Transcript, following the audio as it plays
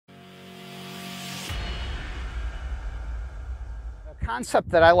concept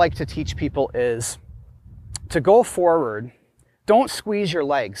that I like to teach people is to go forward, don't squeeze your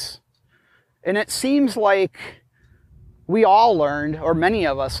legs. And it seems like we all learned, or many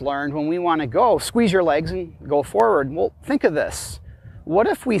of us learned, when we want to go, squeeze your legs and go forward. Well, think of this. What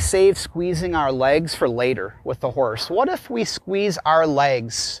if we save squeezing our legs for later with the horse? What if we squeeze our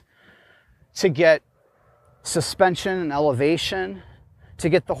legs to get suspension and elevation, to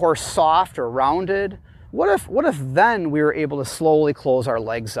get the horse soft or rounded? What if then we were able to slowly close our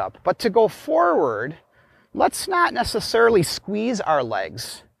legs up? But to go forward, let's not necessarily squeeze our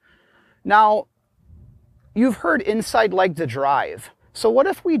legs. Now, you've heard inside leg to drive. So what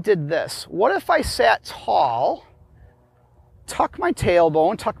if we did this? What if I sat tall, tuck my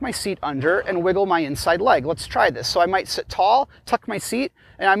tailbone, tuck my seat under, and wiggle my inside leg? Let's try this. So I might sit tall, tuck my seat,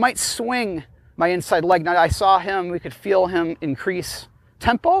 and I might swing my inside leg. Now I saw him, we could feel him increase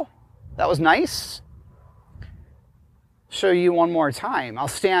tempo. That was nice. Show you one more time. I'll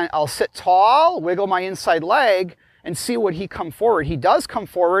sit tall, wiggle my inside leg, and see would he come forward. He does come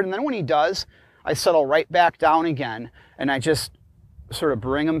forward, and then when he does, I settle right back down again, and I just sort of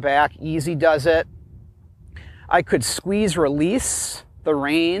bring him back. Easy does it. I could squeeze, release the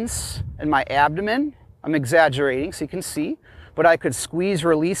reins and my abdomen. I'm exaggerating so you can see, but I could squeeze,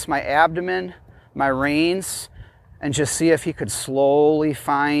 release my abdomen, my reins, and just see if he could slowly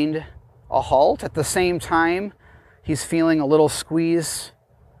find a halt. At the same time, he's feeling a little squeeze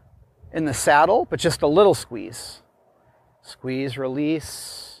in the saddle, but just a little squeeze. Squeeze,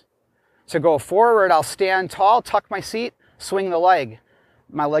 release. To go forward, I'll stand tall, tuck my seat, swing the leg.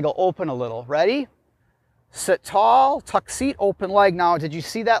 My leg will open a little. Ready? Sit tall, tuck seat, open leg. Now, did you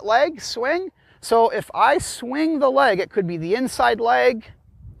see that leg swing? So if I swing the leg, it could be the inside leg,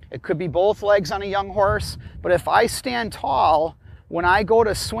 it could be both legs on a young horse, but if I stand tall, when I go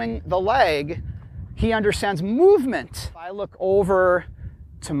to swing the leg, he understands movement. If I look over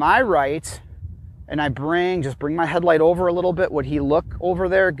to my right and I just bring my headlight over a little bit, would he look over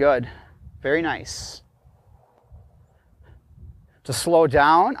there? Good. Very nice. To slow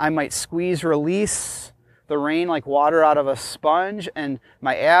down, I might squeeze, release the rein like water out of a sponge, and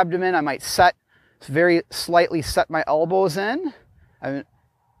my abdomen, I might very slightly set my elbows in.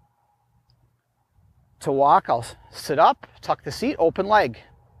 To walk, I'll sit up, tuck the seat, open leg.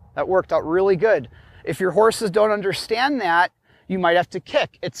 That worked out really good. If your horses don't understand that, you might have to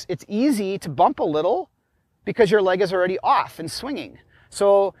kick. It's easy to bump a little because your leg is already off and swinging.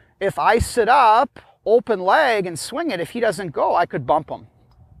 So if I sit up, open leg, and swing it, if he doesn't go, I could bump him.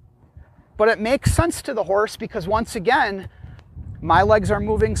 But it makes sense to the horse because once again, my legs are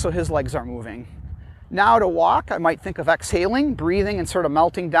moving, so his legs are moving. Now to walk, I might think of exhaling, breathing, and sort of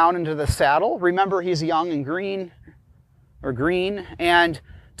melting down into the saddle. Remember, he's young and green. And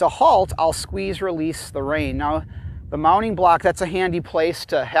to halt, I'll squeeze, release the rein. Now, the mounting block, that's a handy place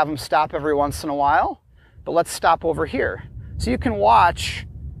to have him stop every once in a while. But let's stop over here. So you can watch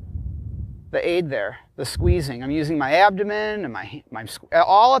the aid there, the squeezing. I'm using my abdomen and my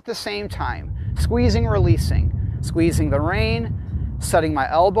all at the same time. Squeezing, releasing. Squeezing the rein, setting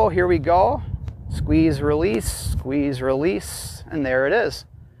my elbow. Here we go. Squeeze, release, and there it is.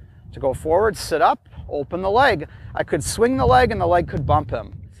 To go forward, sit up, open the leg. I could swing the leg and the leg could bump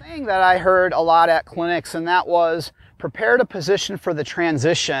him. Saying that I heard a lot at clinics, and that was prepare to position for the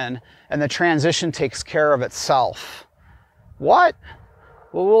transition, and the transition takes care of itself. What?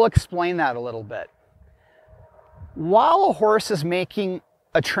 Well, we'll explain that a little bit. While a horse is making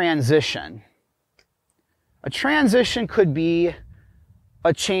a transition could be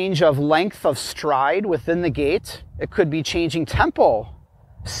a change of length of stride within the gait. It could be changing tempo,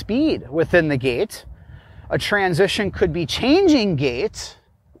 speed within the gait. A transition could be changing gait,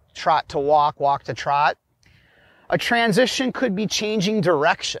 trot to walk, walk to trot. A transition could be changing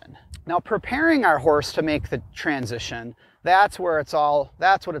direction. Now, preparing our horse to make the transition, that's what it's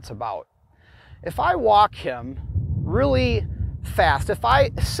about. If I walk him really fast, if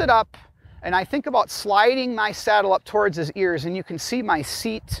I sit up and I think about sliding my saddle up towards his ears, and you can see my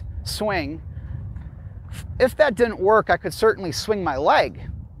seat swing. If that didn't work, I could certainly swing my leg.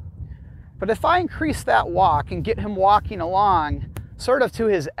 But if I increase that walk and get him walking along sort of to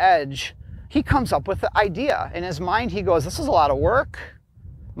his edge, he comes up with the idea. In his mind, he goes, this is a lot of work.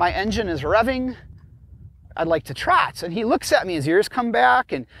 My engine is revving. I'd like to trot. And he looks at me, his ears come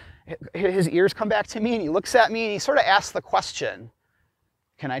back, and his ears come back to me, and he looks at me, and he sort of asks the question,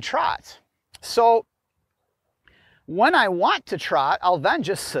 can I trot? So when I want to trot, I'll then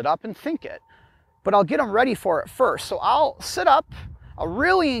just sit up and think it. But I'll get him ready for it first. So I'll sit up, I'll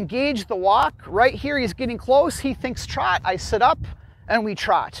really engage the walk. Right here, he's getting close, he thinks trot. I sit up and we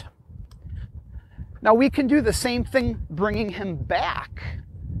trot. Now we can do the same thing bringing him back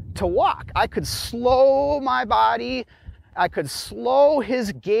to walk. I could slow my body, I could slow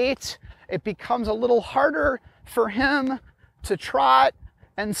his gait. It becomes a little harder for him to trot,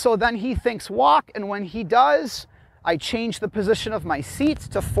 and so then he thinks walk, and when he does, I change the position of my seat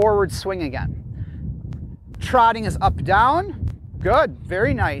to forward swing again. Trotting is up, down. Good,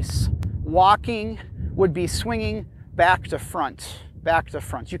 very nice. Walking would be swinging back to front, back to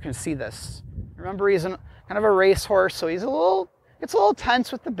front. You can see this. Remember, he's kind of a racehorse, so gets a little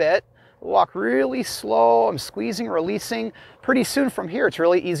tense with the bit. Walk really slow. I'm squeezing, releasing. Pretty soon from here, it's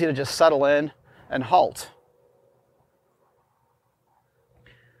really easy to just settle in and halt.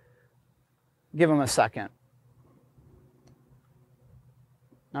 Give him a second.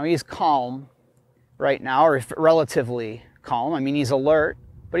 Now he's calm right now, or relatively calm. I mean, he's alert,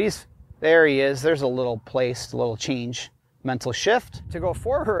 but there he is. There's a little place, a little change, mental shift. To go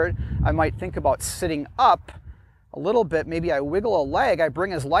forward, I might think about sitting up a little bit. Maybe I wiggle a leg, I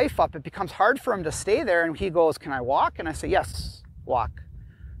bring his life up. It becomes hard for him to stay there, and he goes, can I walk? And I say, yes, walk.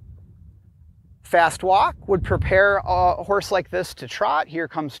 Fast walk would prepare a horse like this to trot. Here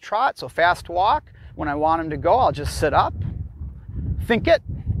comes trot, so fast walk. When I want him to go, I'll just sit up, think it.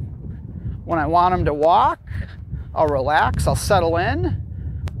 When I want him to walk, I'll relax, I'll settle in,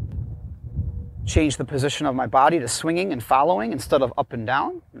 change the position of my body to swinging and following instead of up and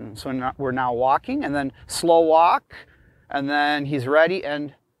down. And so we're now walking, and then slow walk, and then he's ready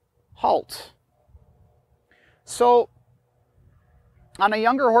and halt. So on a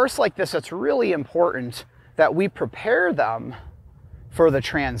younger horse like this, it's really important that we prepare them for the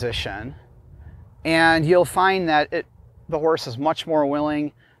transition, and you'll find that the horse is much more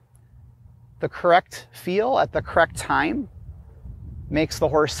willing. The correct feel at the correct time makes the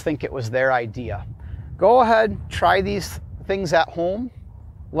horse think it was their idea. Go ahead, try these things at home.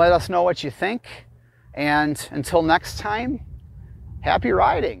 Let us know what you think. And until next time, happy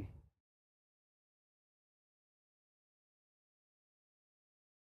riding.